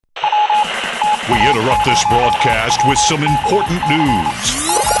We interrupt this broadcast with some important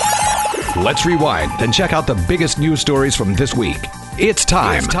news. Let's rewind and check out the biggest news stories from this week. It's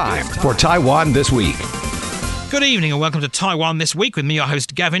time for Taiwan This Week. Good evening and welcome to Taiwan This Week with me, your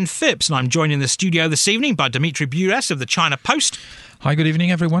host Gavin Phipps. And I'm joined in the studio this evening by Dimitri Buras of the China Post. Hi, good evening,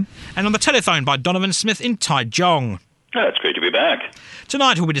 everyone. And on the telephone by Donovan Smith in Taichung. Oh, it's great to be back.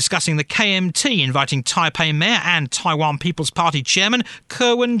 Tonight we'll be discussing the KMT inviting Taipei Mayor and Taiwan People's Party Chairman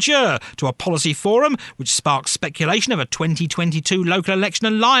Ko Wen-je to a policy forum which sparks speculation of a 2022 local election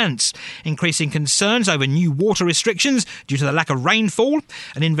alliance, increasing concerns over new water restrictions due to the lack of rainfall,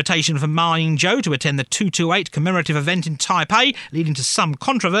 an invitation for Ma Ying-jeou to attend the 228 commemorative event in Taipei, leading to some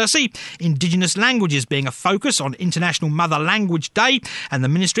controversy, indigenous languages being a focus on International Mother Language Day, and the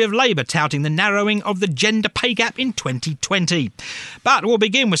Ministry of Labour touting the narrowing of the gender pay gap in 2020. But we'll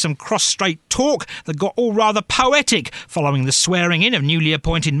begin with some cross-strait talk that got all rather poetic following the swearing-in of newly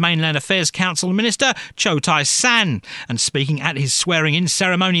appointed Mainland Affairs Council Minister Chow Tai-san. And speaking at his swearing-in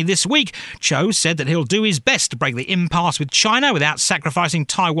ceremony this week, Chow said that he'll do his best to break the impasse with China without sacrificing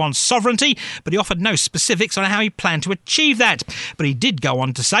Taiwan's sovereignty, but he offered no specifics on how he planned to achieve that. But he did go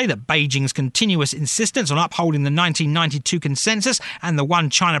on to say that Beijing's continuous insistence on upholding the 1992 consensus and the One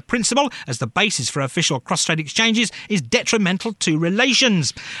China principle as the basis for official cross-strait exchanges is detrimental to relations.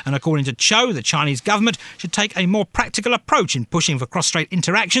 And according to Chow, the Chinese government should take a more practical approach in pushing for cross-strait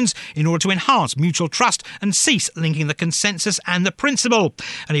interactions in order to enhance mutual trust and cease linking the consensus and the principle.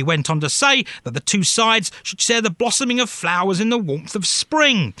 And he went on to say that the two sides should share the blossoming of flowers in the warmth of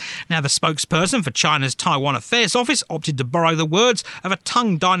spring. Now, the spokesperson for China's Taiwan Affairs Office opted to borrow the words of a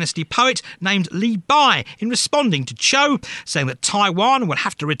Tang Dynasty poet named Li Bai in responding to Chow, saying that Taiwan will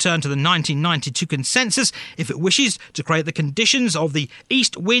have to return to the 1992 consensus if it wishes to create the conditions of the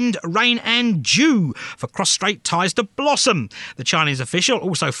east wind, rain and dew for cross-strait ties to blossom. The Chinese official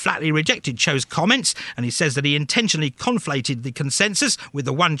also flatly rejected Chow's comments, and he says that he intentionally conflated the consensus with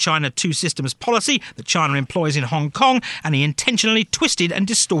the One China, Two Systems policy that China employs in Hong Kong, and he intentionally twisted and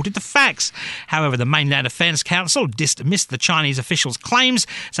distorted the facts. However, the Mainland Affairs Council dismissed the Chinese official's claims,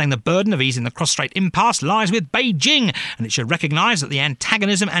 saying the burden of easing the cross-strait impasse lies with Beijing, and it should recognise that the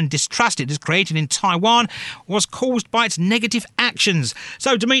antagonism and distrust it has created in Taiwan was caused by its negative actions.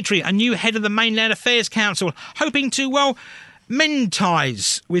 So, Dimitri, a new head of the Mainland Affairs Council, hoping to, mend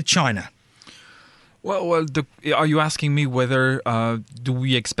ties with China. Are you asking me whether do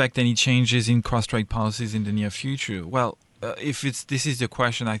we expect any changes in cross-strait policies in the near future? Well, if this is the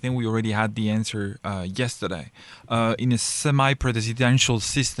question, I think we already had the answer yesterday. In a semi-presidential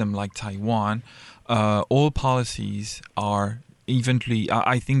system like Taiwan, all policies are eventually,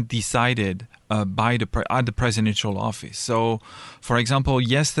 I think, decided by at the presidential office. So, for example,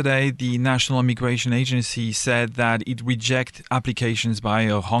 yesterday the National Immigration Agency said that it rejected applications by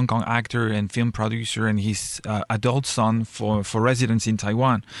a Hong Kong actor and film producer and his adult son for residence in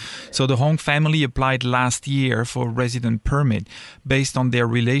Taiwan. So the Hong family applied last year for resident permit based on their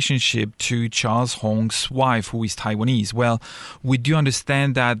relationship to Charles Hong's wife, who is Taiwanese. Well, we do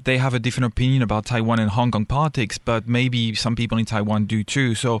understand that they have a different opinion about Taiwan and Hong Kong politics, but maybe some people in Taiwan do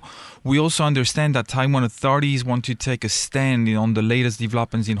too. So we also understand that Taiwan authorities want to take a stand on the latest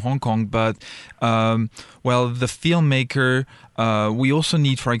developments in Hong Kong, but the filmmaker, we also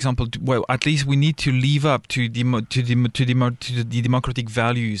need, for example, at least we need to live up to the democratic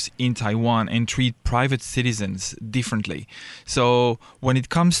values in Taiwan and treat private citizens differently. So when it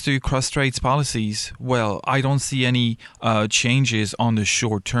comes to cross-strait policies, I don't see any changes on the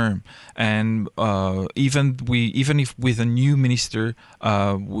short term, and even if with a new minister,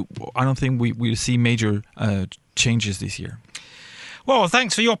 I don't think we'll see major changes this year. Well,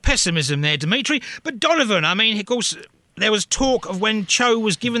 thanks for your pessimism there, Dimitri. But Donovan, I mean, of course, there was talk of when Chow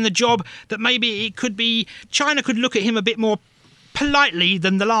was given the job that maybe it could be China could look at him a bit more politely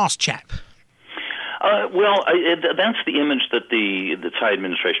than the last chap. That's the image that the Tsai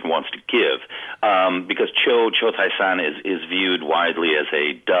administration wants to give, because Chow Tai-san is viewed widely as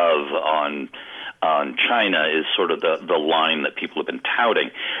a dove on China, is sort of the line that people have been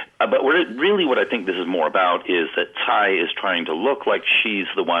touting. But what I think this is more about is that Tsai is trying to look like she's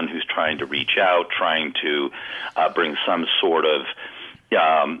the one who's trying to reach out, trying to bring some sort of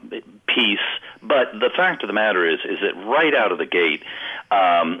peace. But the fact of the matter is that right out of the gate,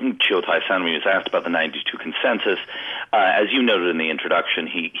 Chow Tai-san, when he was asked about the 92 consensus, as you noted in the introduction,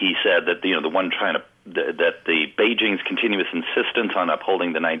 he said that the One China, that the Beijing's continuous insistence on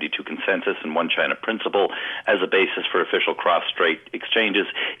upholding the 92 consensus and One China principle as a basis for official cross-strait exchanges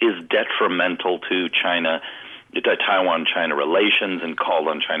is detrimental to Taiwan-China relations, and called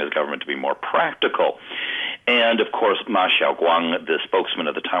on China's government to be more practical. And, of course, Ma Xiaoguang, the spokesman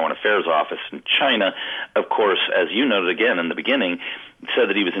of the Taiwan Affairs Office in China, of course, as you noted again in the beginning, said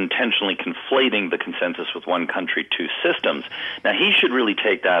that he was intentionally conflating the consensus with one country, two systems. Now, he should really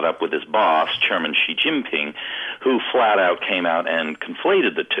take that up with his boss, Chairman Xi Jinping, who flat out came out and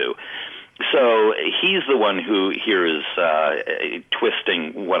conflated the two. So he's the one who here is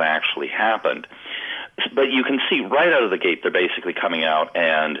twisting what actually happened. But you can see right out of the gate they're basically coming out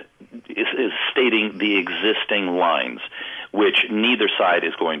and is stating the existing lines, which neither side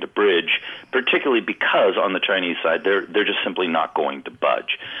is going to bridge, particularly because on the Chinese side they're just simply not going to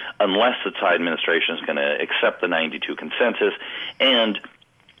budge unless the Tsai administration is going to accept the 92 consensus and,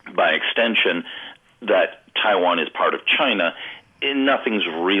 by extension, that Taiwan is part of China. Nothing's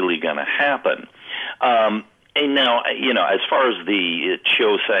really going to happen. And now, as far as the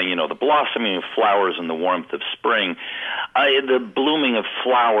Chiu saying, the blossoming of flowers in the warmth of spring, the blooming of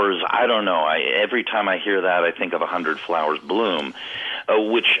flowers, I don't know. Every time I hear that, I think of 100 flowers bloom,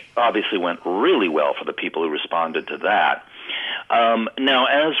 which obviously went really well for the people who responded to that. Now,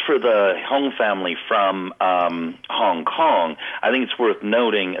 as for the Hong family from Hong Kong, I think it's worth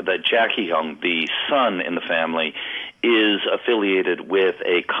noting that Jackie Hong, the son in the family, is affiliated with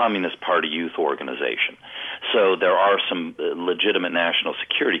a Communist Party youth organization. So there are some legitimate national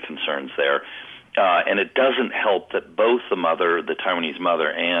security concerns there. And it doesn't help that both the Taiwanese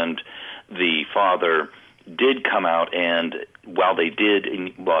mother, and the father did come out, and while they did,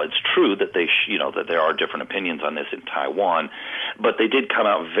 it's true that that there are different opinions on this in Taiwan, but they did come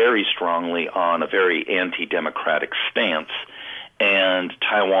out very strongly on a very anti-democratic stance. And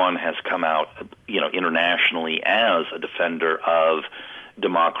Taiwan has come out, internationally as a defender of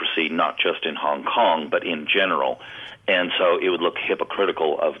democracy, not just in Hong Kong, but in general. And so it would look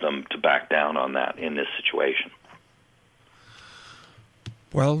hypocritical of them to back down on that in this situation.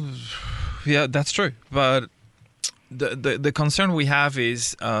 Well, yeah, that's true. But the concern we have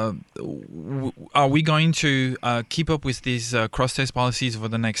is, are we going to keep up with these cross-test policies for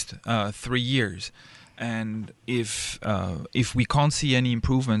the next 3 years? And if we can't see any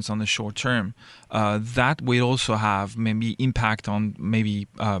improvements on the short term, that will also have maybe impact on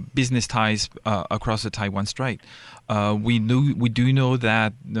business ties across the Taiwan Strait. We do know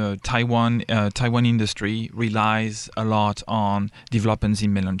that the Taiwan industry relies a lot on developments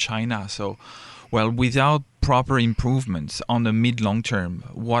in mainland China. So, without proper improvements on the mid-long term,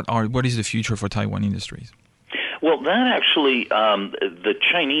 what is the future for Taiwan industries? Well, that actually, the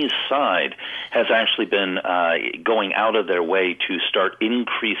Chinese side has actually been going out of their way to start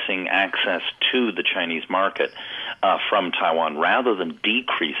increasing access to the Chinese market from Taiwan rather than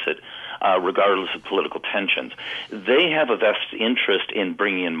decrease it, regardless of political tensions. They have a vested interest in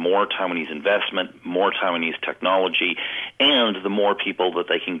bringing in more Taiwanese investment, more Taiwanese technology, and the more people that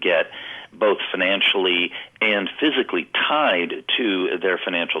they can get both financially and physically tied to their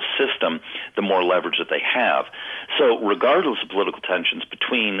financial system, the more leverage that they have. So regardless of political tensions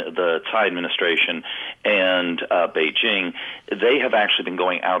between the Tsai administration and Beijing, they have actually been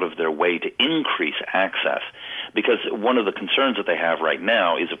going out of their way to increase access. Because one of the concerns that they have right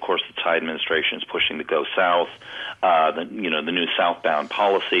now is, of course, the Tsai administration is pushing the Go South, the new southbound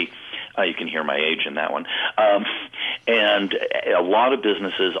policy. You can hear my age in that one. And a lot of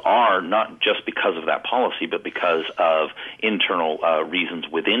businesses are, not just because of that policy, but because of internal reasons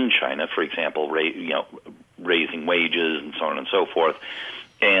within China, for example, raising wages and so on and so forth.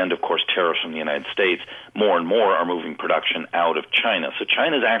 And, of course, tariffs from the United States, more and more are moving production out of China. So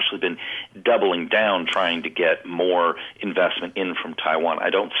China's actually been doubling down, trying to get more investment in from Taiwan. I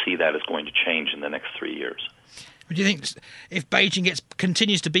don't see that as going to change in the next 3 years. Do you think if Beijing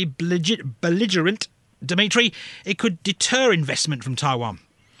continues to be belligerent, Dimitri, it could deter investment from Taiwan?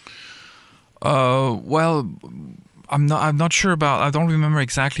 I'm not sure about. I don't remember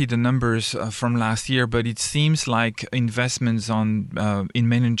exactly the numbers from last year, but it seems like investments in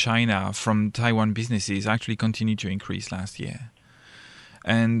mainland China from Taiwan businesses actually continued to increase last year.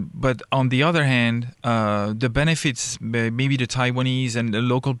 But on the other hand, the benefits maybe the Taiwanese and the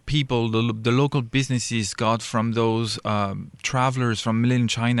local people, the local businesses got from those travelers from mainland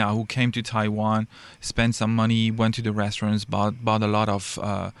China who came to Taiwan, spent some money, went to the restaurants, bought a lot of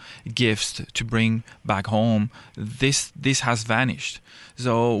gifts to bring back home. This has vanished.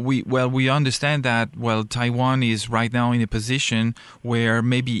 So we understand that Taiwan is right now in a position where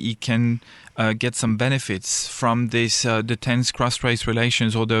maybe it can get some benefits from this the tense cross-strait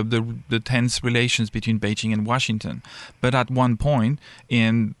relations or the tense relations between Beijing and Washington. But at one point,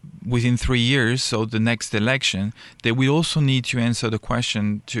 within 3 years, so the next election, they will also need to answer the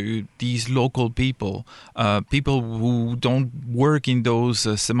question to these local people, people who don't work in those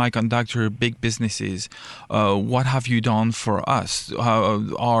semiconductor big businesses. What have you done for us?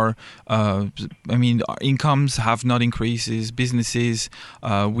 Our incomes have not increased. Businesses,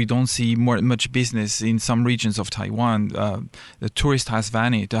 we don't see much business in some regions of Taiwan. The tourist has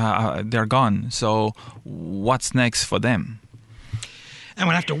vanished. They're gone. So what's next for them? And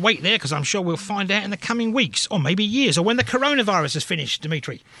we'll have to wait there because I'm sure we'll find out in the coming weeks or maybe years or when the coronavirus is finished,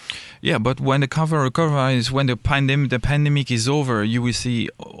 Dimitri. Yeah, but when the coronavirus, when the pandemic is over, you will see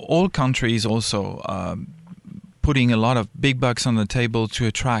all countries also putting a lot of big bucks on the table to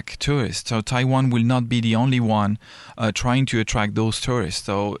attract tourists. So Taiwan will not be the only one trying to attract those tourists.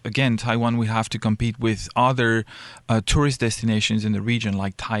 So again, Taiwan will have to compete with other tourist destinations in the region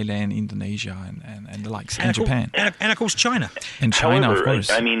like Thailand, Indonesia, and the likes, and Japan. And of course China. And China, However, of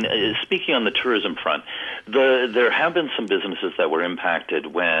course. I mean, speaking on the tourism front, there have been some businesses that were impacted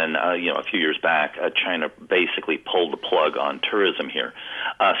when, a few years back, China basically pulled the plug on tourism here,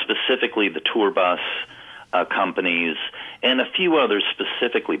 specifically the tour bus companies, and a few others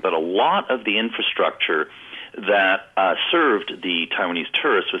specifically, but a lot of the infrastructure that served the Taiwanese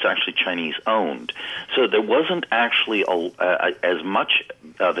tourists was actually Chinese-owned. So there wasn't actually as much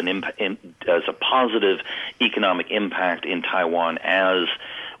of as a positive economic impact in Taiwan as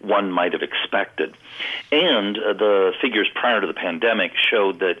one might have expected. And the figures prior to the pandemic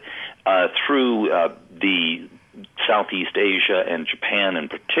showed that through the Southeast Asia and Japan in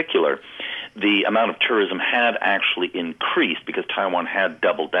particular, the amount of tourism had actually increased because Taiwan had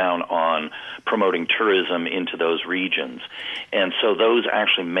doubled down on promoting tourism into those regions. And so those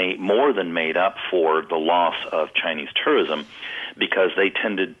actually more than made up for the loss of Chinese tourism because they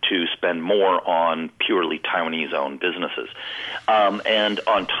tended to spend more on purely Taiwanese-owned businesses. And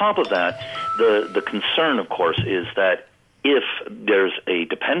on top of that, the concern, of course, is that if there's a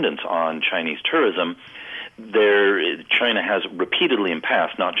dependence on Chinese tourism, China has repeatedly in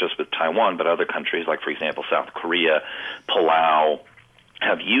past, not just with Taiwan, but other countries like, for example, South Korea, Palau,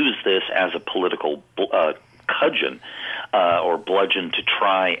 have used this as a political cudgel or bludgeon to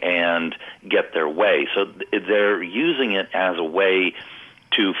try and get their way. So they're using it as a way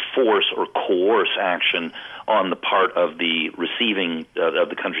to force or coerce action on the part of the receiving of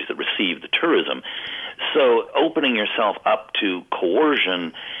the countries that receive the tourism. So opening yourself up to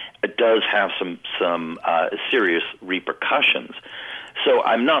coercion, it does have some serious repercussions. So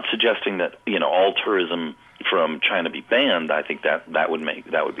I'm not suggesting that all tourism from China be banned. I think that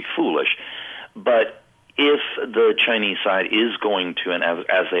would be foolish. But if the Chinese side is going to, and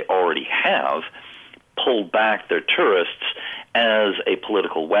as they already have, pull back their tourists as a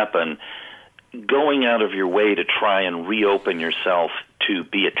political weapon, going out of your way to try and reopen yourself to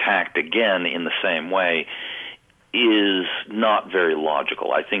be attacked again in the same way is not very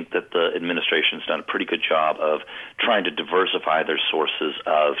logical. I think that the administration's done a pretty good job of trying to diversify their sources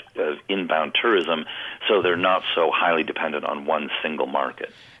of inbound tourism so they're not so highly dependent on one single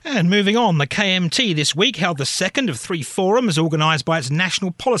market. And moving on, the KMT this week held the second of 3 forums organised by its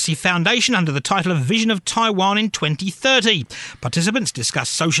National Policy Foundation under the title of Vision of Taiwan in 2030. Participants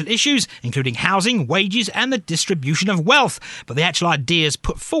discussed social issues, including housing, wages and the distribution of wealth. But the actual ideas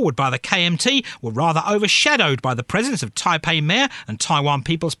put forward by the KMT were rather overshadowed by the presence of Taipei Mayor and Taiwan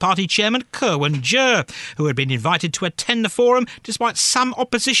People's Party Chairman Ko Wen-je, who had been invited to attend the forum despite some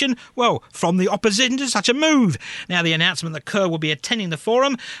opposition, from the opposition to such a move. Now, the announcement that Ko will be attending the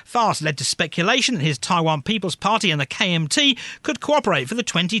forum fast led to speculation that his Taiwan People's Party and the KMT could cooperate for the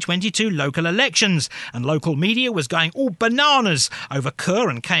 2022 local elections, and local media was going all bananas over Ko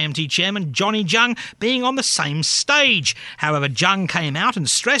and KMT chairman Johnny Zhang being on the same stage. However, Zhang came out and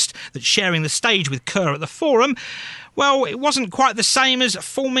stressed that sharing the stage with Ko at the forum, it wasn't quite the same as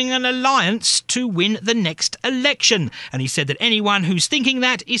forming an alliance to win the next election. And he said that anyone who's thinking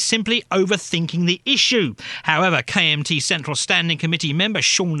that is simply overthinking the issue. However, KMT Central Standing Committee member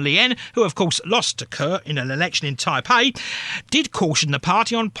Sean Lien, who of course lost to Ko in an election in Taipei, did caution the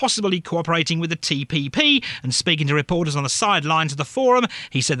party on possibly cooperating with the TPP. And speaking to reporters on the sidelines of the forum,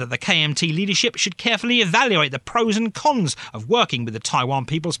 he said that the KMT leadership should carefully evaluate the pros and cons of working with the Taiwan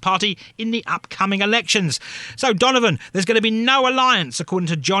People's Party in the upcoming elections. So, Donovan, there's going to be no alliance, according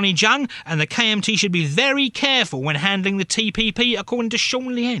to Johnny Zhang, and the KMT should be very careful when handling the TPP, according to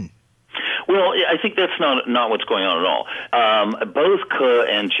Sean Lien. Well, I think that's not what's going on at all. Both Ko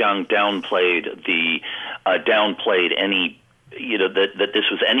and Zhang downplayed any that this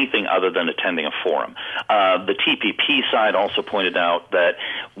was anything other than attending a forum. The TPP side also pointed out that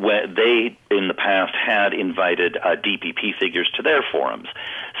they, in the past, had invited DPP figures to their forums,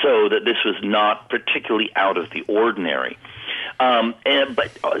 so that this was not particularly out of the ordinary.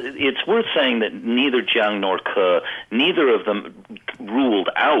 But it's worth saying that neither Jiang nor Ke, neither of them ruled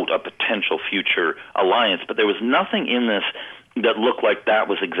out a potential future alliance, but there was nothing in this that looked like that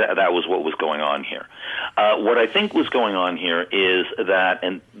was what was going on here. What I think was going on here is that,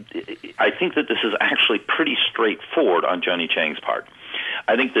 and I think that this is actually pretty straightforward on Johnny Chang's part.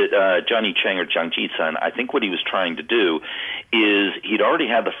 I think that Johnny Chang, or Jiang Jitsun, I think what he was trying to do is he'd already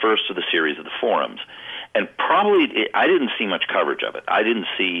had the first of the series of the forums. And probably, I didn't see much coverage of it. I didn't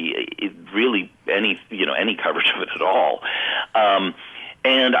see really any coverage of it at all.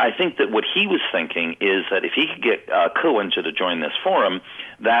 And I think that what he was thinking is that if he could get Ke Wenje to join this forum,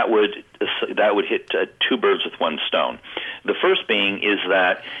 that would hit two birds with one stone. The first being is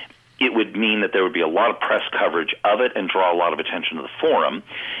that it would mean that there would be a lot of press coverage of it and draw a lot of attention to the forum.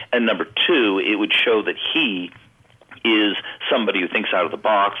 And number two, it would show that he is somebody who thinks out of the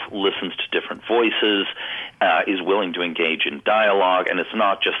box, listens to different voices, is willing to engage in dialogue, and it's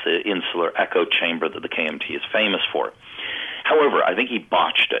not just the insular echo chamber that the KMT is famous for. However, I think he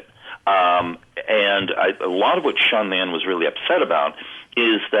botched it. A lot of what Shen Lian was really upset about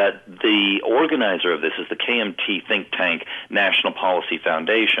is that the organizer of this is the KMT think tank National Policy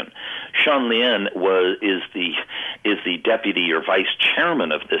Foundation. Shen Lian is the deputy or vice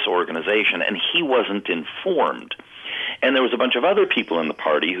chairman of this organization, and he wasn't informed. And there was a bunch of other people in the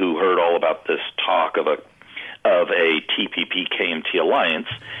party who heard all about this talk of a TPP KMT alliance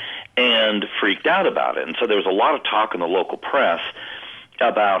and freaked out about it. And so there was a lot of talk in the local press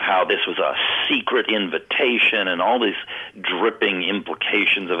about how this was a secret invitation and all these dripping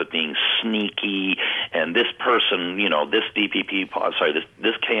implications of it being sneaky, and this person, this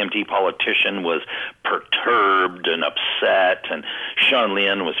this KMT politician was perturbed and upset, and Shen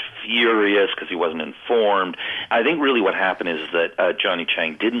Lian was furious because he wasn't informed. I think really what happened is that Johnny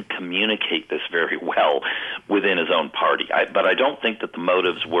Chang didn't communicate this very well within his own party. But I don't think that the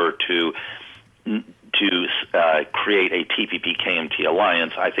motives were to create a TPP-KMT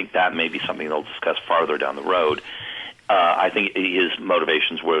alliance. I think that may be something they'll discuss farther down the road. I think his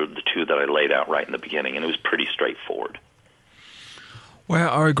motivations were the two that I laid out right in the beginning, and it was pretty straightforward. Well,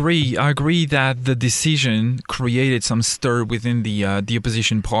 I agree. I agree that the decision created some stir within the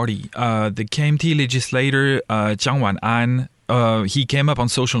opposition party. The KMT legislator Jiang Wan'an, he came up on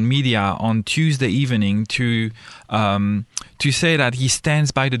social media on Tuesday evening to say that he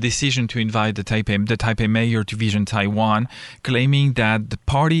stands by the decision to invite the Taipei mayor to visit Taiwan, claiming that the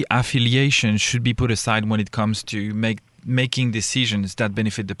party affiliation should be put aside when it comes to making decisions that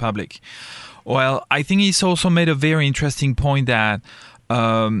benefit the public. Well, I think he's also made a very interesting point that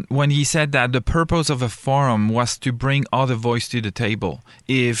when he said that the purpose of a forum was to bring other voice to the table.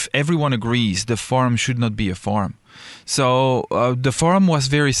 If everyone agrees, the forum should not be a forum. So the forum was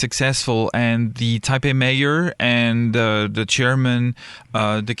very successful, and the Taipei mayor and the chairman,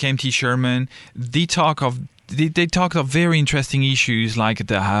 the KMT chairman, they talked of very interesting issues like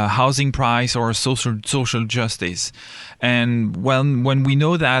the housing price or social justice. And when we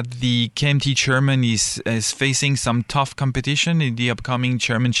know that the KMT chairman is facing some tough competition in the upcoming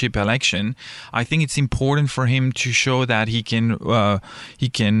chairmanship election, I think it's important for him to show that he can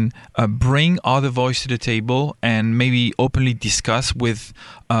bring other voice to the table and maybe openly discuss with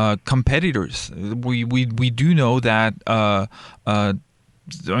competitors. We do know that.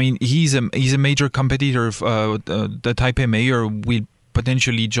 I mean, he's a major competitor. The Taipei mayor will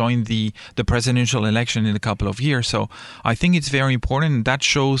potentially join the presidential election in a couple of years. So I think it's very important. That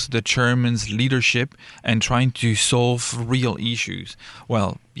shows the chairman's leadership and trying to solve real issues.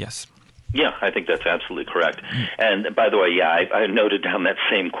 Well, yes. Yeah, I think that's absolutely correct. And by the way, I noted down that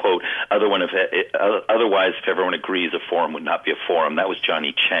same quote. Otherwise, if everyone agrees, a forum would not be a forum. That was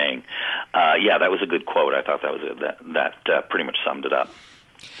Johnny Chang. That was a good quote. I thought that pretty much summed it up.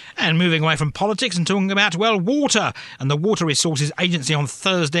 And moving away from politics and talking about, water. And the Water Resources Agency on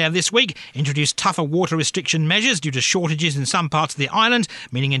Thursday of this week introduced tougher water restriction measures due to shortages in some parts of the island,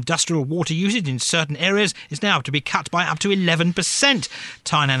 meaning industrial water usage in certain areas is now to be cut by up to 11%.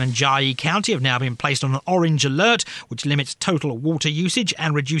 Tainan and Jiayi County have now been placed on an orange alert, which limits total water usage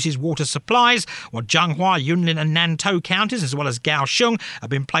and reduces water supplies, while Zhanghua, Yunlin and Nantou counties, as well as Kaohsiung, have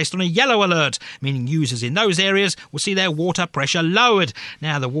been placed on a yellow alert, meaning users in those areas will see their water pressure lowered.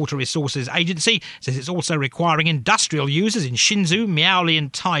 Now, the Water Resources Agency says it's also requiring industrial users in Hsinchu, Miaoli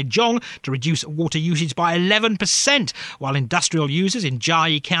and Taichung to reduce water usage by 11%, while industrial users in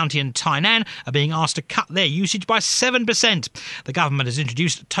Jiayi County and Tainan are being asked to cut their usage by 7%. The government has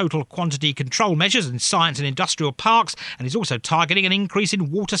introduced total quantity control measures in science and industrial parks and is also targeting an increase in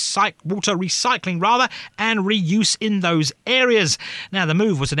water recycling and reuse in those areas. Now, the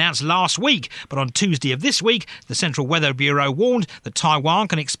move was announced last week, but on Tuesday of this week, the Central Weather Bureau warned that Taiwan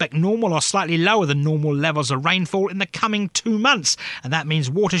can expect normal or slightly lower than normal levels of rainfall in the coming 2 months, and that means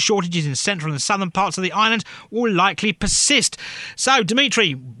water shortages in central and southern parts of the island will likely persist. So,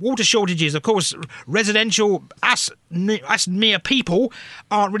 Dimitri, water shortages, of course, residential, us mere people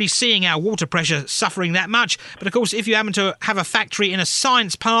aren't really seeing our water pressure suffering that much, but of course, if you happen to have a factory in a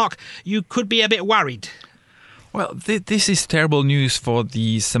science park, you could be a bit worried. Well, this is terrible news for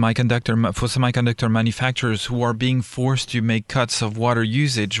the semiconductor manufacturers who are being forced to make cuts of water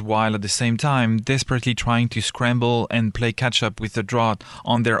usage while at the same time desperately trying to scramble and play catch up with the drought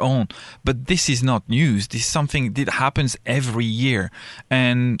on their own. But this is not news. This is something that happens every year.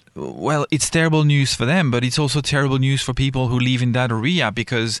 And, well, it's terrible news for them, but it's also terrible news for people who live in that area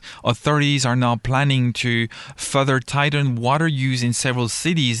because authorities are now planning to further tighten water use in several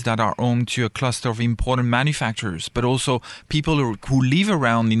cities that are home to a cluster of important manufacturers, but also people who live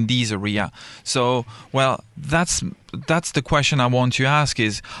around in these areas. So, well, that's the question I want to ask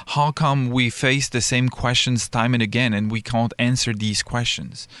is, how come we face the same questions time and again and we can't answer these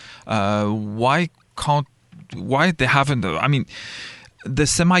questions? Why they haven't? I mean, the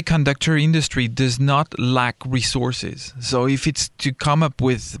semiconductor industry does not lack resources. So if it's to come up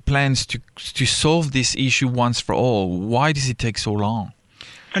with plans to solve this issue once for all, why does it take so long?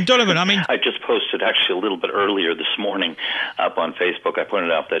 And Donovan, I just posted actually a little bit earlier this morning up on Facebook. I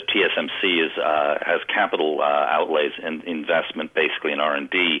pointed out that TSMC has capital outlays and investment basically in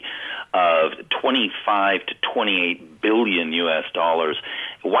R&D of $25 to $28 billion US.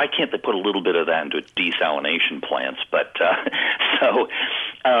 Why can't they put a little bit of that into desalination plants? But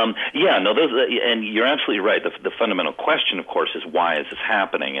and you're absolutely right. The fundamental question, of course, is why is this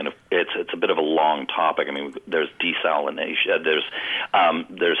happening? And it's a bit of a long topic. I mean, there's desalination,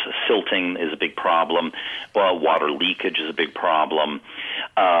 there's silting is a big problem. Water leakage is a big problem.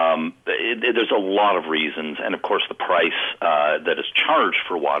 There's a lot of reasons, and of course, the price that is charged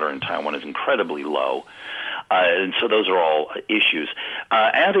for water in Taiwan is incredibly low. And so those are all issues.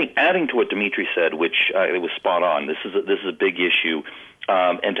 Adding to what Dimitri said, which it was spot on. This is a big issue.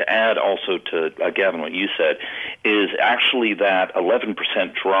 And to add also to Gavin, what you said, is actually that 11%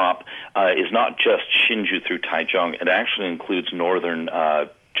 drop is not just Hsinchu through Taichung. It actually includes northern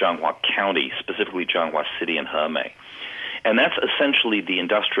Changhua County, specifically Changhua City and Hebei. And that's essentially the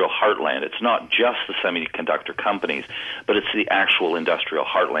industrial heartland. It's not just the semiconductor companies, but it's the actual industrial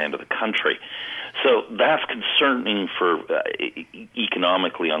heartland of the country. So that's concerning for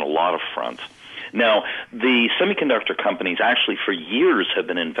economically on a lot of fronts. Now, the semiconductor companies actually for years have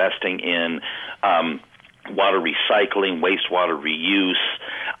been investing in water recycling, wastewater reuse,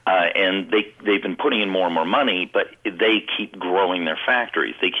 and they've been putting in more and more money, but they keep growing their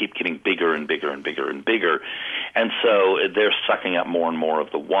factories. They keep getting bigger and bigger and bigger and bigger, and so they're sucking up more and more of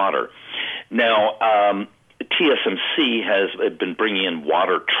the water. Now, TSMC has been bringing in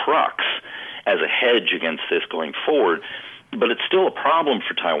water trucks as a hedge against this going forward, but it's still a problem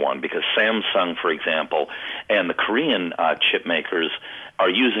for Taiwan because Samsung, for example, and the Korean chip makers are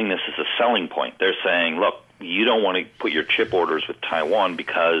using this as a selling point. They're saying, look, you don't want to put your chip orders with Taiwan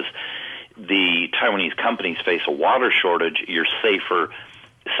because the Taiwanese companies face a water shortage. You're safer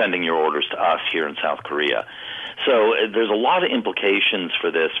sending your orders to us here in South Korea. So there's a lot of implications for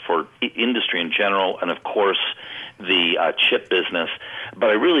this for industry in general and, of course, the chip business.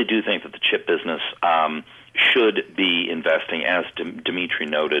 But I really do think that the chip business should be investing, as Dimitri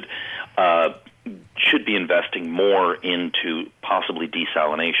noted, should be investing more into possibly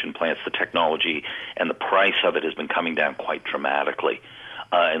desalination plants. The technology and the price of it has been coming down quite dramatically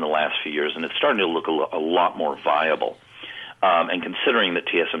in the last few years, and it's starting to look a lot more viable. And considering that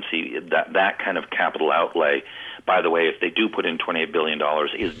TSMC, that kind of capital outlay, by the way, if they do put in $28 billion,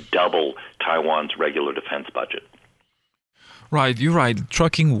 is double Taiwan's regular defense budget. Right, you're right.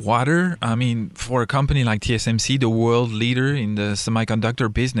 Trucking water, I mean, for a company like TSMC, the world leader in the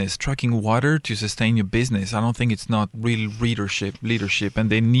semiconductor business, trucking water to sustain your business, I don't think it's not real leadership, and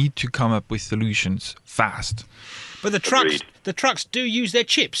they need to come up with solutions fast. But the trucks do use their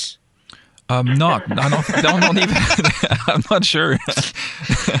chips. Don't even. I'm not sure.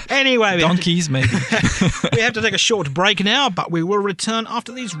 Anyway, donkeys maybe. We have to take a short break now, but we will return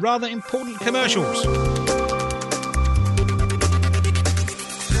after these rather important commercials.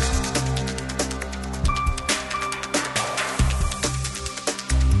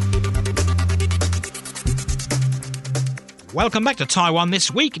 Welcome back to Taiwan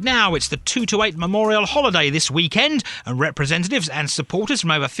This Week. Now it's the 228 Memorial Holiday this weekend, and representatives and supporters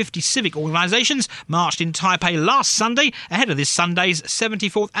from over 50 civic organisations marched in Taipei last Sunday ahead of this Sunday's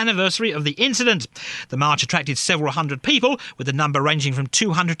 74th anniversary of the incident. The march attracted several hundred people, with the number ranging from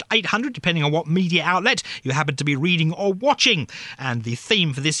 200 to 800 depending on what media outlet you happen to be reading or watching. And the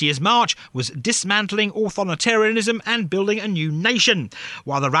theme for this year's march was dismantling authoritarianism and building a new nation.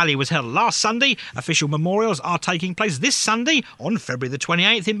 While the rally was held last Sunday, official memorials are taking place this Sunday on February the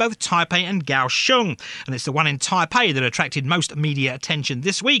 28th in both Taipei and Kaohsiung. And it's the one in Taipei that attracted most media attention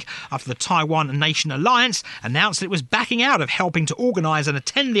this week after the Taiwan Nation Alliance announced that it was backing out of helping to organise and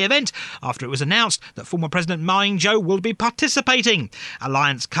attend the event after it was announced that former President Ma Ying-jeou will be participating.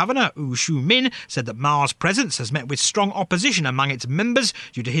 Alliance Governor Wu Shu-min said that Ma's presence has met with strong opposition among its members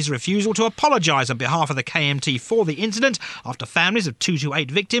due to his refusal to apologise on behalf of the KMT for the incident after families of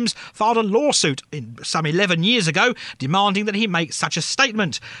 228 victims filed a lawsuit some 11 years ago demanding that he make such a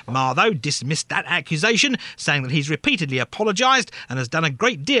statement. Ma, though, dismissed that accusation, saying that he's repeatedly apologised and has done a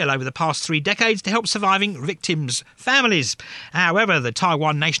great deal over the past 3 decades to help surviving victims' families. However, the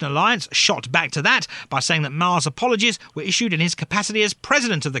Taiwan Nation Alliance shot back to that by saying that Ma's apologies were issued in his capacity as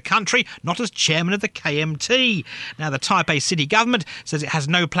president of the country, not as chairman of the KMT. Now, the Taipei city government says it has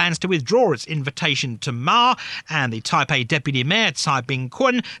no plans to withdraw its invitation to Ma, and the Taipei deputy mayor, Tsai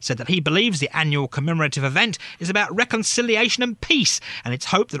Bing-kun, said that he believes the annual commemorative event is about reconciliation and peace, and it's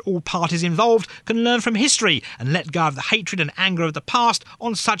hoped that all parties involved can learn from history and let go of the hatred and anger of the past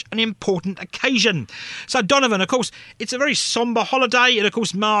on such an important occasion. So, Donovan, of course, it's a very sombre holiday, and of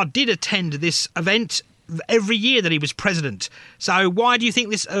course Ma did attend this event every year that he was president. So why do you think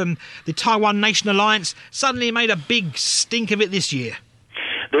this the Taiwan Nation Alliance suddenly made a big stink of it this year?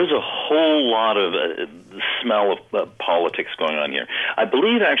 There's a whole lot of smell of politics going on here. I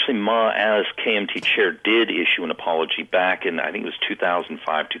believe actually Ma, as KMT chair, did issue an apology back in, I think it was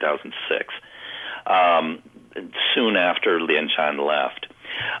 2005, 2006, soon after Lian Chan left.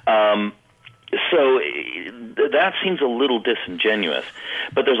 So that seems a little disingenuous,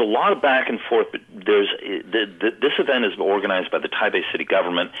 but there's a lot of back and forth. This event is organized by the Taipei city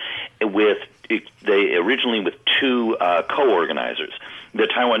government originally with 2 co-organizers, the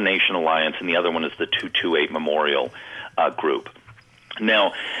Taiwan Nation Alliance, and the other one is the 228 Memorial group.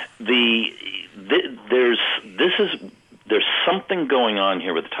 Now, there's something going on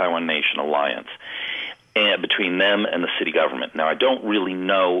here with the Taiwan Nation Alliance, and between them and the city government. Now, I don't really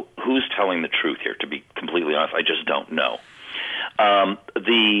know who's telling the truth here, to be completely honest. I just don't know.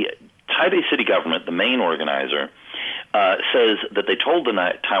 The Taipei city government, the main organizer, says that they told the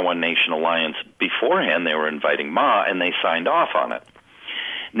Taiwan Nation Alliance beforehand they were inviting Ma, and they signed off on it.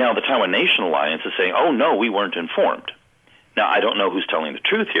 Now, the Taiwan Nation Alliance is saying, oh, no, we weren't informed. Now, I don't know who's telling the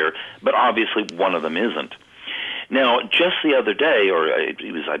truth here, but obviously one of them isn't. Now, just the other day, or it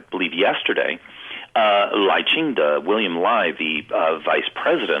was, I believe, yesterday, Lai Ching-te, William Lai, the vice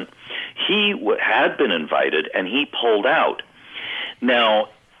president, he had been invited, and he pulled out. Now,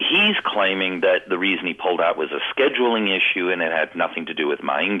 he's claiming that the reason he pulled out was a scheduling issue, and it had nothing to do with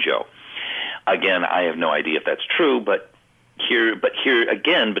Ma Ying-jeou. Again, I have no idea if that's true, but here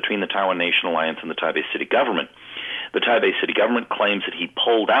again, between the Taiwan Nation Alliance and the Taipei city government, the Taipei city government claims that he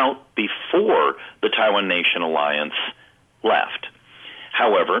pulled out before the Taiwan Nation Alliance left.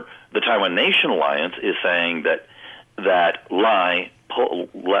 However, the Taiwan Nation Alliance is saying that Lai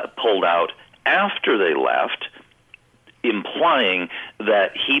pulled out after they left, implying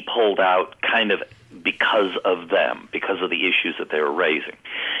that he pulled out kind of because of them, because of the issues that they were raising.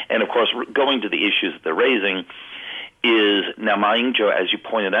 And of course, going to the issues that they're raising is, now Ma Ying-jeou, as you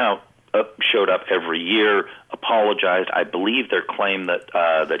pointed out, showed up every year, apologized. I believe their claim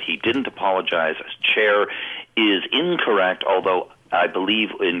that he didn't apologize as chair is incorrect, although I believe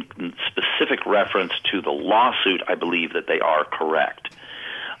in specific reference to the lawsuit, I believe that they are correct.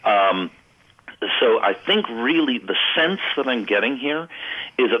 So I think really the sense that I'm getting here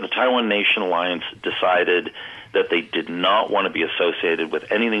is that the Taiwan Nation Alliance decided that they did not want to be associated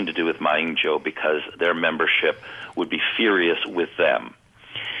with anything to do with Ma Ying-jeou because their membership would be furious with them.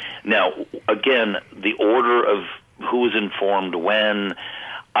 Now, again, the order of who was informed when,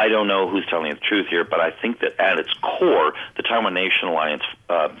 I don't know who's telling the truth here, but I think that at its core, the Taiwan Nation Alliance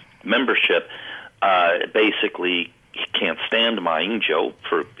membership basically can't stand Ma Ying-jeou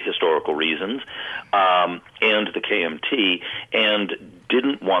for historical reasons, and the KMT, and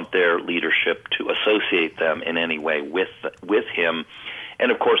didn't want their leadership to associate them in any way with him,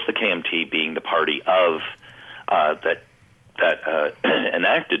 and of course the KMT being the party of that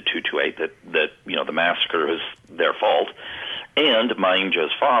enacted 228, that the massacre is their fault, and Ma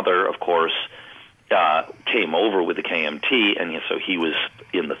Ying-jeou's father, of course, came over with the KMT, and so he was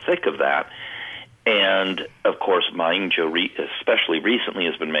in the thick of that. And, of course, Ma Ying-jeou, especially recently,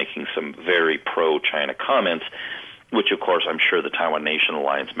 has been making some very pro-China comments, which, of course, I'm sure the Taiwan Nation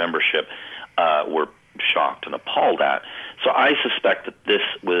Alliance membership were shocked and appalled at. So I suspect that this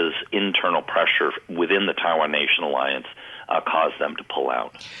was internal pressure within the Taiwan Nation Alliance caused them to pull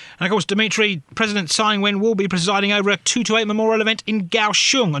out. And, of course, Dimitri, President Tsai Ing-wen will be presiding over a 228 memorial event in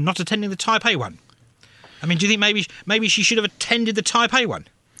Kaohsiung and not attending the Taipei one. I mean, do you think maybe she should have attended the Taipei one?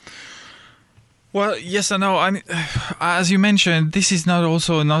 Well, yes and no. I mean, as you mentioned, this is not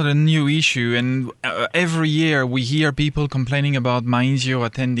a new issue, and every year we hear people complaining about Ma Ying-jeou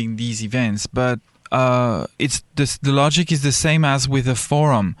attending these events. But the logic is the same as with a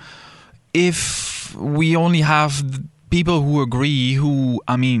forum. If we only have people who agree,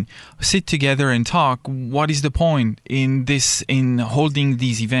 sit together and talk, what is the point in holding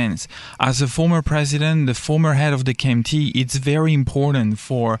these events? As a former president, the former head of the KMT, it's very important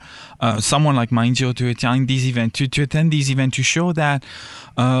for someone like Ma Ying-jeou to attend these events, to show that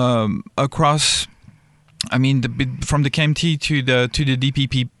across. I mean, from the KMT to the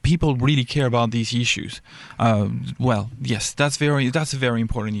DPP, people really care about these issues. Yes, that's a very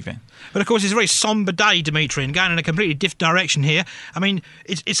important event. But of course, it's a very sombre day, Dimitri, and going in a completely different direction here. I mean,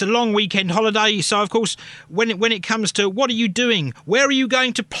 it's a long weekend holiday, so of course, when it comes to what are you doing, where are you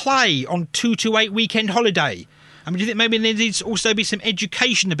going to play on 228 weekend holiday? I mean, do you think maybe there needs to also be some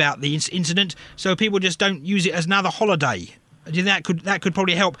education about the incident so people just don't use it as another holiday? Do you think that could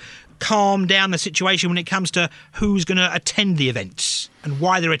probably help calm down the situation when it comes to who's going to attend the events and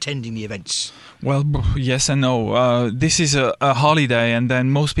why they're attending the events? Well, yes and no. This is a holiday, and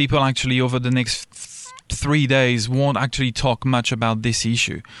then most people actually over the next 3 days won't actually talk much about this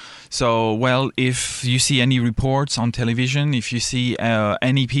issue. So, well, if you see any reports on television, if you see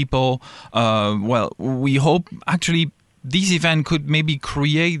any people, we hope actually this event could maybe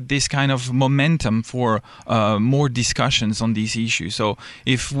create this kind of momentum for more discussions on these issues. So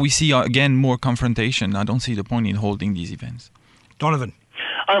if we see, again, more confrontation, I don't see the point in holding these events. Donovan.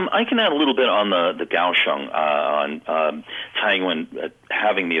 I can add a little bit on the Kaohsiung, on Tsai Ing-wen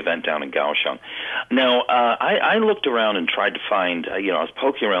having the event down in Kaohsiung. Now, I looked around and tried to find, I was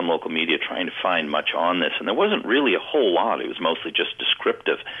poking around local media trying to find much on this, and there wasn't really a whole lot. It was mostly just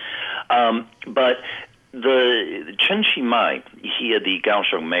descriptive. But the Chen Chi-mai, the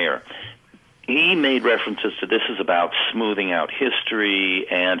Kaohsiung mayor, he made references to this is about smoothing out history,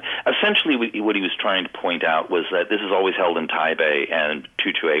 and essentially what he was trying to point out was that this is always held in Taipei, and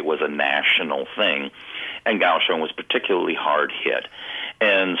 228 was a national thing, and Kaohsiung was particularly hard hit.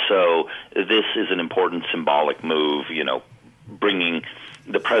 And so this is an important symbolic move, bringing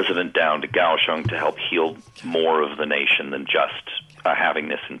the president down to Kaohsiung to help heal more of the nation than just having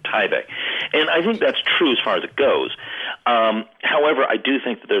this in Taipei. And I think that's true as far as it goes. However, I do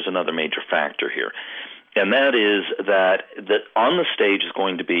think that there's another major factor here, and that is that on the stage is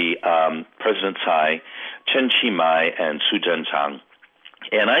going to be President Tsai, Chen Chi-mai, and Su Zhenchang.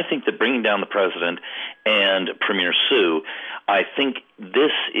 And I think that bringing down the president and Premier Su, I think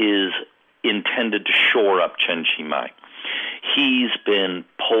this is intended to shore up Chen Chi-mai. He's been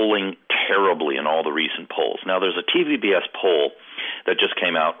polling terribly in all the recent polls. Now, there's a TVBS poll that just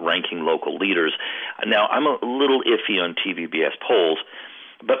came out ranking local leaders. Now, I'm a little iffy on TVBS polls,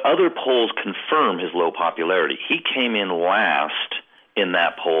 but other polls confirm his low popularity. He came in last in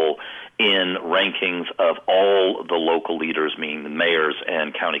that poll in rankings of all the local leaders, meaning the mayors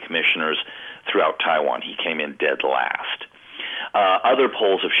and county commissioners throughout Taiwan. He came in dead last. Other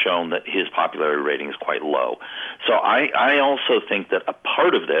polls have shown that his popularity rating is quite low. So I also think that a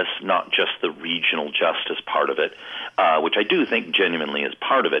part of this, not just the regional justice part of it, which I do think genuinely is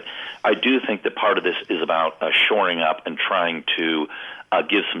part of it, I do think that part of this is about shoring up and trying to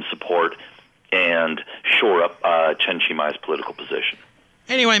give some support and shore up Chen Chi-mai's political position.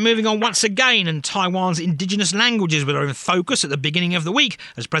 Anyway, moving on once again, and Taiwan's indigenous languages were in focus at the beginning of the week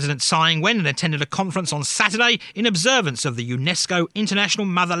as President Tsai Ing-wen attended a conference on Saturday in observance of the UNESCO International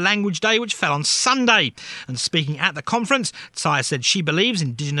Mother Language Day, which fell on Sunday. And speaking at the conference, Tsai said she believes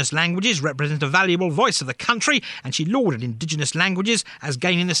indigenous languages represent a valuable voice of the country, and she lauded indigenous languages as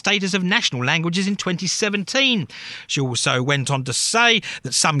gaining the status of national languages in 2017. She also went on to say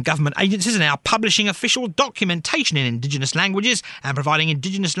that some government agencies are now publishing official documentation in indigenous languages and providing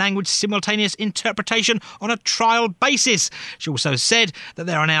indigenous language simultaneous interpretation on a trial basis. She also said that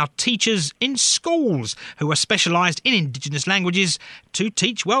there are now teachers in schools who are specialised in indigenous languages to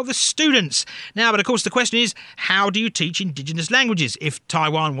teach, well, the students. Now, but of course the question is, how do you teach indigenous languages if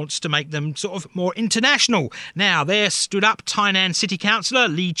Taiwan wants to make them sort of more international? Now, there stood up Tainan City Councillor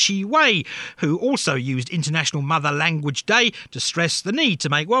Li Chi-wei, who also used International Mother Language Day to stress the need to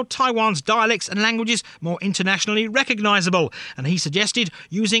make, well, Taiwan's dialects and languages more internationally recognisable. And he suggested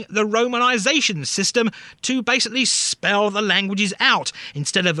using the romanisation system to basically spell the languages out,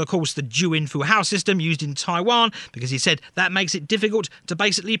 instead of course, the Juin Fuhao system used in Taiwan, because he said that makes it difficult to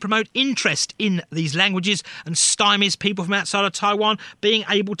basically promote interest in these languages and stymies people from outside of Taiwan being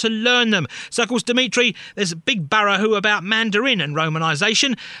able to learn them. So, of course, Dimitri, there's a big barahoo about Mandarin and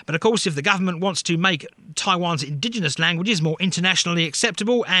romanisation, but of course, if the government wants to make Taiwan's indigenous languages more internationally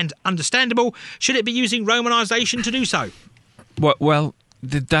acceptable and understandable, should it be using romanisation to do so? Well,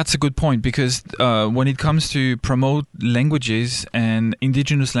 that's a good point, because when it comes to promote languages and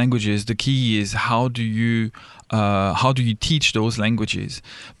indigenous languages, the key is how do you teach those languages?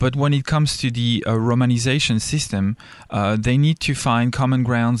 But when it comes to the romanization system, they need to find common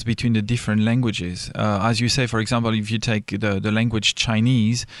grounds between the different languages. As you say, for example, if you take the language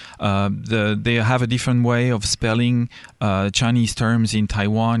Chinese, they have a different way of spelling Chinese terms in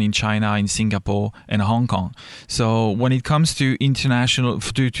Taiwan, in China, in Singapore, and Hong Kong. So when it comes to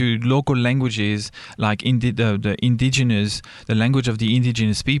to local languages like the indigenous, the language of the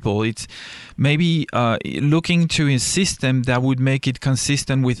indigenous people, it's maybe looking to a system that would make it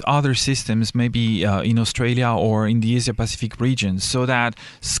consistent with other systems, maybe in Australia or in the Asia-Pacific region, so that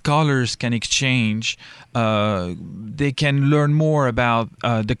scholars can exchange, they can learn more about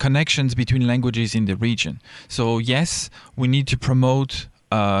the connections between languages in the region. So yes, we need to promote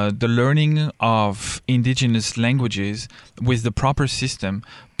the learning of indigenous languages with the proper system,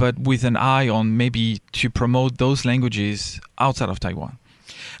 but with an eye on maybe to promote those languages outside of Taiwan.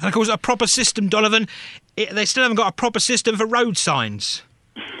 And of course, a proper system, Donovan, they still haven't got a proper system for road signs.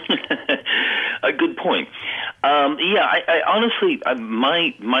 A good point. I honestly,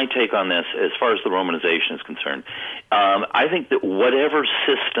 my take on this, as far as the romanization is concerned, I think that whatever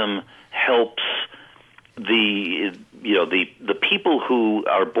system helps the people who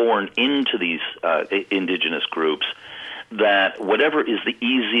are born into these indigenous groups, that whatever is the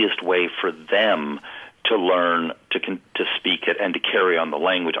easiest way for them to learn, to speak it, and to carry on the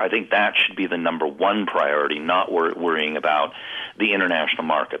language, I think that should be the number one priority, not worrying about the international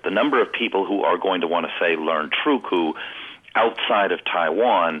market. The number of people who are going to want to, say, learn Truku outside of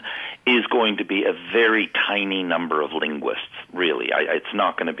Taiwan is going to be a very tiny number of linguists, really. It's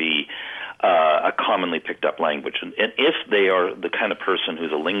not going to be a commonly picked up language. And if they are the kind of person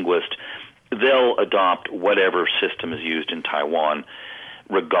who's a linguist, they'll adopt whatever system is used in Taiwan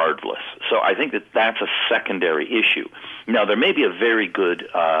regardless. So I think that that's a secondary issue. Now, there may be a very good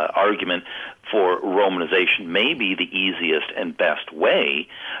argument for romanization, maybe the easiest and best way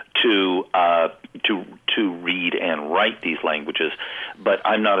to read and write these languages, but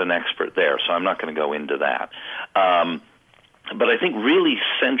I'm not an expert there, so I'm not going to go into that. But I think really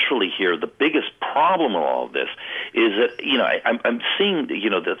centrally here, the biggest problem of all of this is that, I'm seeing,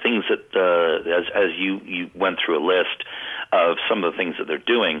 the things that, as you went through a list of some of the things that they're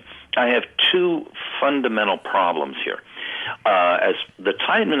doing, I have two fundamental problems here. As the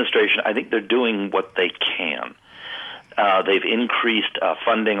Thai administration, I think they're doing what they can. They've increased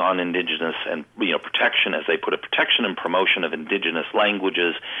funding on indigenous and protection, as they put it, protection and promotion of indigenous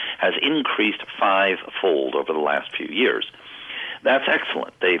languages has increased fivefold over the last few years. That's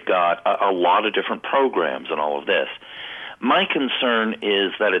excellent. They've got a lot of different programs and all of this. My concern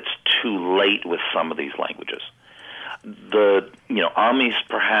is that it's too late with some of these languages. The Amis,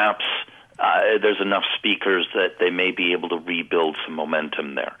 perhaps, there's enough speakers that they may be able to rebuild some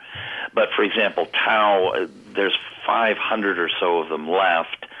momentum there. But, for example, Tao, there's 500 or so of them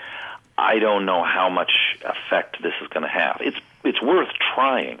left. I don't know how much effect this is going to have. It's worth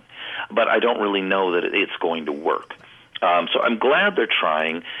trying, but I don't really know that it's going to work. So I'm glad they're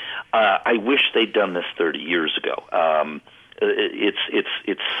trying. I wish they'd done this 30 years ago.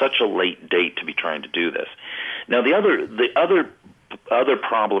 It's such a late date to be trying to do this. Now, the other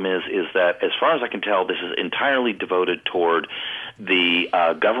problem is that, as far as I can tell, this is entirely devoted toward the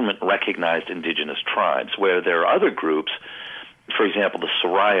government-recognized indigenous tribes, where there are other groups, for example, the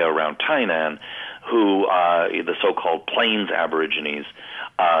Soraya around Tainan, who the so-called Plains Aborigines.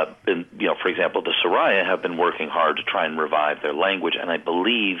 For example, the Soraya have been working hard to try and revive their language, and I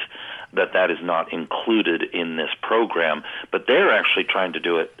believe that is not included in this program, but they're actually trying to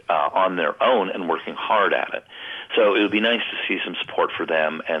do it on their own and working hard at it. So it would be nice to see some support for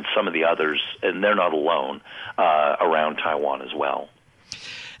them and some of the others, and they're not alone, around Taiwan as well.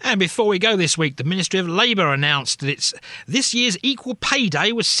 And before we go this week, the Ministry of Labour announced that this year's Equal Pay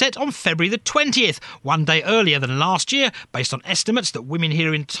Day was set on February the 20th, one day earlier than last year, based on estimates that women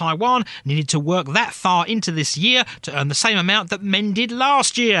here in Taiwan needed to work that far into this year to earn the same amount that men did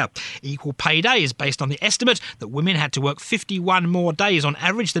last year. Equal Pay Day is based on the estimate that women had to work 51 more days on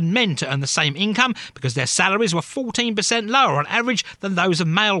average than men to earn the same income because their salaries were 14% lower on average than those of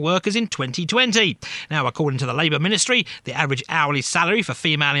male workers in 2020. Now, according to the Labour Ministry, the average hourly salary for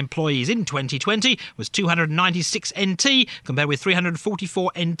female employees in 2020 was 296 NT compared with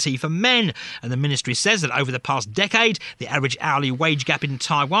 344 NT for men. And the ministry says that over the past decade, the average hourly wage gap in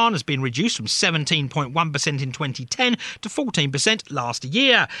Taiwan has been reduced from 17.1% in 2010 to 14% last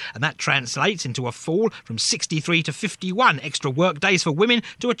year. And that translates into a fall from 63 to 51 extra work days for women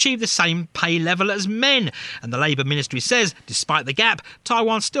to achieve the same pay level as men. And the Labour Ministry says, despite the gap,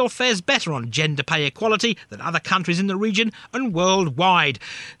 Taiwan still fares better on gender pay equality than other countries in the region and worldwide.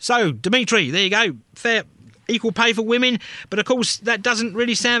 So, Dimitri, there you go. Fair, equal pay for women. But, of course, that doesn't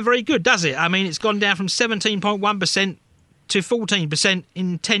really sound very good, does it? I mean, it's gone down from 17.1% to 14%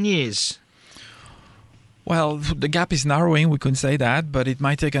 in 10 years. Well, the gap is narrowing, we could say that, but it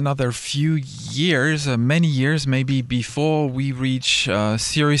might take another few years, many years maybe, before we reach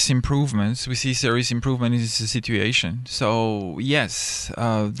serious improvements. We see serious improvement in this situation. So, yes,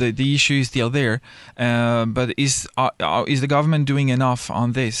 the issue is still there. But is the government doing enough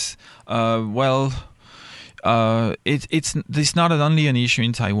on this? It's not only an issue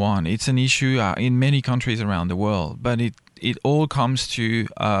in Taiwan. It's an issue in many countries around the world. But it all comes to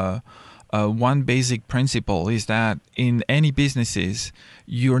one basic principle is that in any businesses,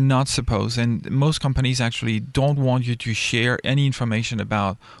 you're not supposed, and most companies actually don't want you to share any information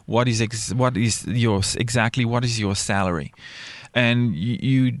about what is your salary. And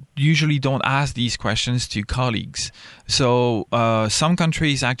you usually don't ask these questions to colleagues. So some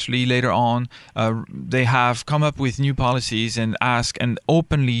countries actually later on, they have come up with new policies and ask and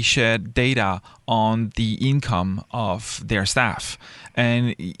openly share data on the income of their staff.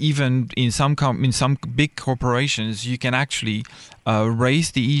 And even in some big corporations, you can actually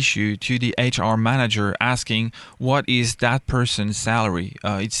raise the issue to the HR manager asking, what is that person's salary?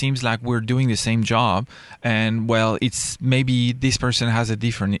 It seems like we're doing the same job, and well, it's maybe this person has a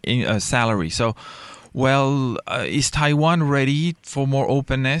different salary. So, well, is Taiwan ready for more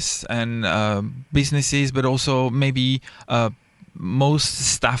openness and businesses, but also maybe most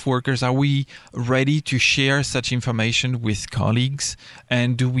staff workers, are we ready to share such information with colleagues?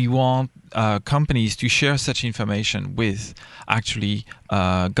 And do we want companies to share such information with actually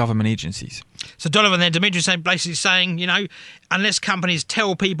government agencies? So Donovan there, Dimitri basically saying, unless companies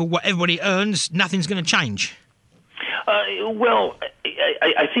tell people what everybody earns, nothing's going to change. Well,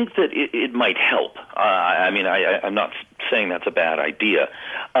 I think that it might help. I'm not saying that's a bad idea.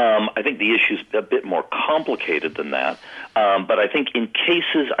 I think the issue's a bit more complicated than that. But I think in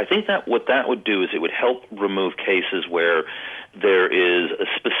cases, that what that would do is it would help remove cases where there is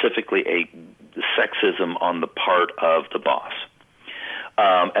specifically a sexism on the part of the boss.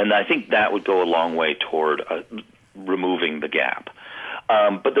 And I think that would go a long way toward removing the gap.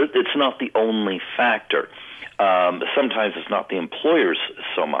 But it's not the only factor. Sometimes it's not the employers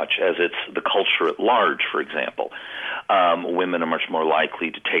so much as it's the culture at large, for example. Women are much more likely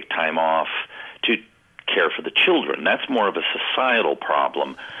to take time off to care for the children. That's more of a societal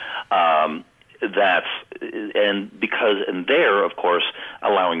problem. And there, of course,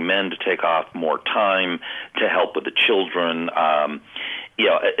 allowing men to take off more time to help with the children,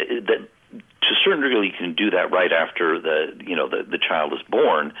 to a certain degree, you can do that right after the child is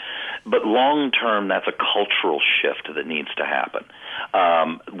born, but long term, that's a cultural shift that needs to happen,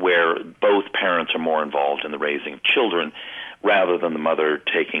 where both parents are more involved in the raising of children, rather than the mother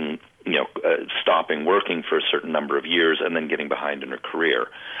taking, stopping working for a certain number of years and then getting behind in her career.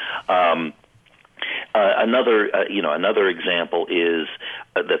 Another example is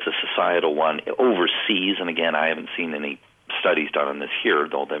that's a societal one overseas, and again, I haven't seen any studies done on this here,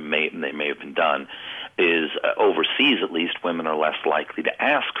 though they may have been done, is overseas at least women are less likely to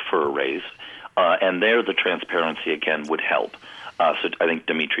ask for a raise, and there the transparency again would help. So I think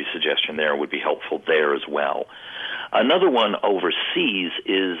Dimitri's suggestion there would be helpful there as well. Another one overseas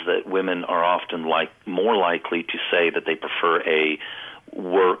is that women are often more likely to say that they prefer a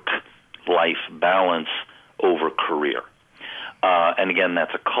work-life balance over career. And again,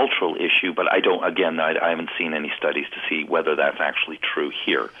 that's a cultural issue, but I haven't seen any studies to see whether that's actually true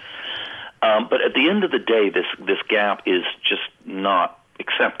here. But at the end of the day, this gap is just not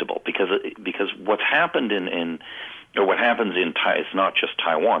acceptable because what's happened what happens in it's not just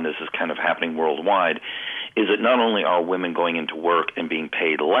Taiwan, this is kind of happening worldwide, is that not only are women going into work and being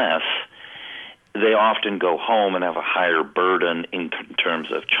paid less, they often go home and have a higher burden in terms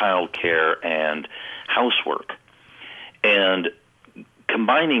of childcare and housework. And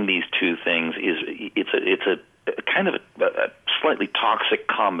combining these two things it's a kind of a slightly toxic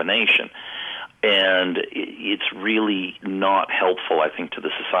combination. And it's really not helpful, I think, to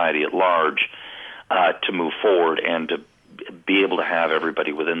the society at large to move forward and to be able to have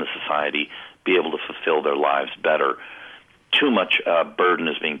everybody within the society be able to fulfill their lives better. Too much burden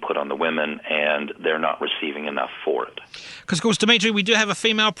is being put on the women, and they're not receiving enough for it. Because, of course, Dimitri, we do have a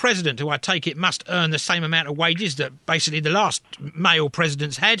female president who I take it must earn the same amount of wages that basically the last male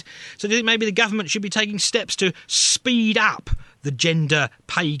presidents had. So do you think maybe the government should be taking steps to speed up the gender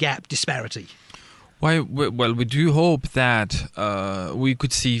pay gap disparity? Well, we do hope that we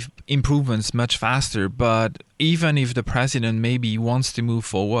could see improvements much faster, but even if the president maybe wants to move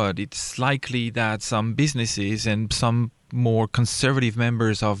forward, it's likely that some businesses and some more conservative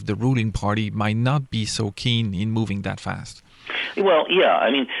members of the ruling party might not be so keen in moving that fast. Well, yeah,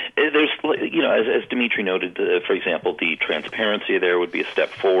 I mean, there's, as Dimitri noted, for example, the transparency there would be a step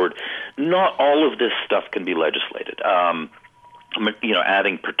forward. Not all of this stuff can be legislated.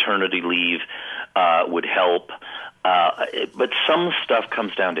 Adding paternity leave would help, but some stuff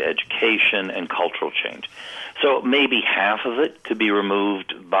comes down to education and cultural change. So maybe half of it could be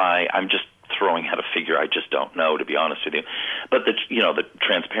removed by, I'm just throwing out a figure, I just don't know, to be honest with you. But the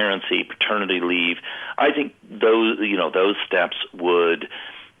transparency, paternity leave, I think those steps would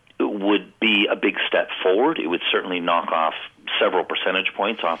be a big step forward. It would certainly knock off several percentage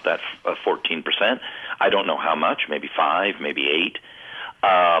points off that 14%. I don't know how much, maybe 5, maybe 8.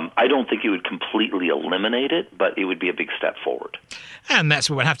 I don't think it would completely eliminate it, but it would be a big step forward. And that's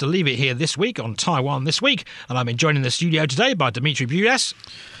where we'll have to leave it here this week on Taiwan This Week. And I'm joined in the studio today by Dimitri Budas.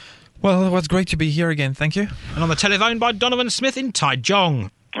 Well, it was great to be here again. Thank you. And on the telephone by Donovan Smith in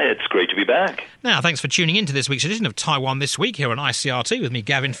Taichung. It's great to be back. Now, thanks for tuning in to this week's edition of Taiwan This Week here on ICRT with me,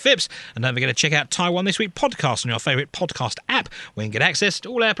 Gavin Phipps. And don't forget to check out Taiwan This Week podcast on your favourite podcast app where you can get access to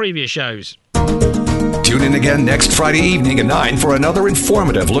all our previous shows. Tune in again next Friday evening at 9 for another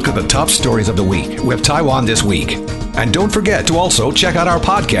informative look at the top stories of the week with Taiwan This Week. And don't forget to also check out our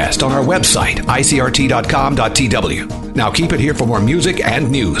podcast on our website, icrt.com.tw. Now keep it here for more music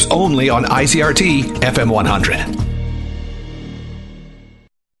and news only on ICRT FM 100.